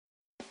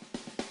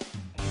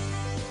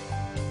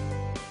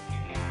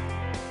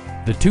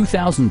The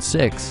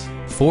 2006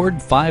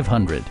 Ford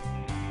 500.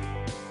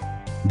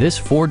 This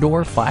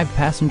four-door,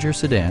 five-passenger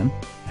sedan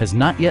has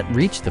not yet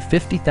reached the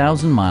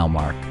 50,000-mile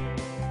mark.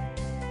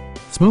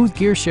 Smooth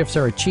gear shifts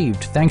are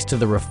achieved thanks to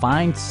the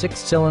refined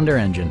six-cylinder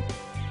engine,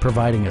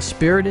 providing a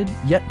spirited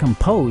yet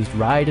composed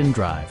ride and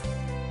drive.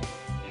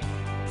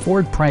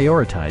 Ford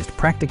prioritized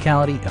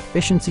practicality,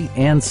 efficiency,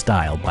 and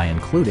style by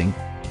including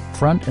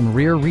front and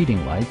rear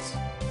reading lights,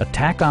 a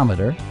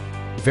tachometer,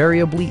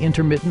 variably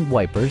intermittent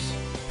wipers,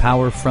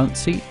 power front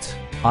seats,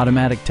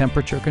 automatic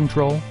temperature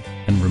control,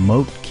 and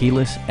remote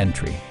keyless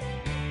entry.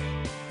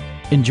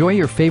 Enjoy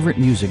your favorite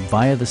music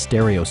via the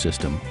stereo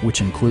system,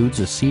 which includes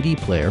a CD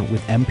player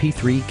with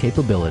MP3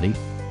 capability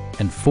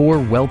and 4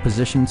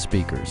 well-positioned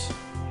speakers.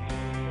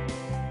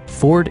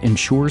 Ford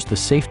ensures the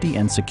safety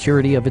and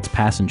security of its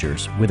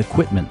passengers with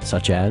equipment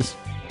such as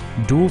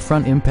dual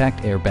front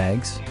impact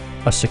airbags,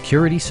 a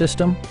security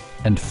system,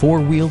 and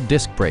 4-wheel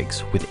disc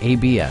brakes with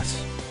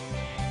ABS.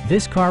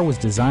 This car was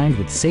designed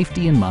with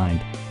safety in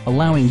mind,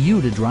 allowing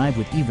you to drive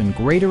with even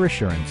greater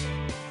assurance.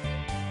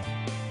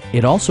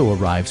 It also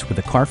arrives with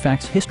a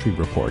Carfax history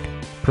report,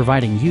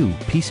 providing you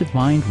peace of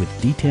mind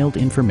with detailed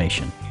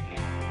information.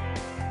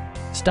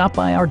 Stop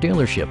by our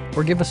dealership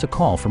or give us a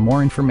call for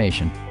more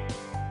information.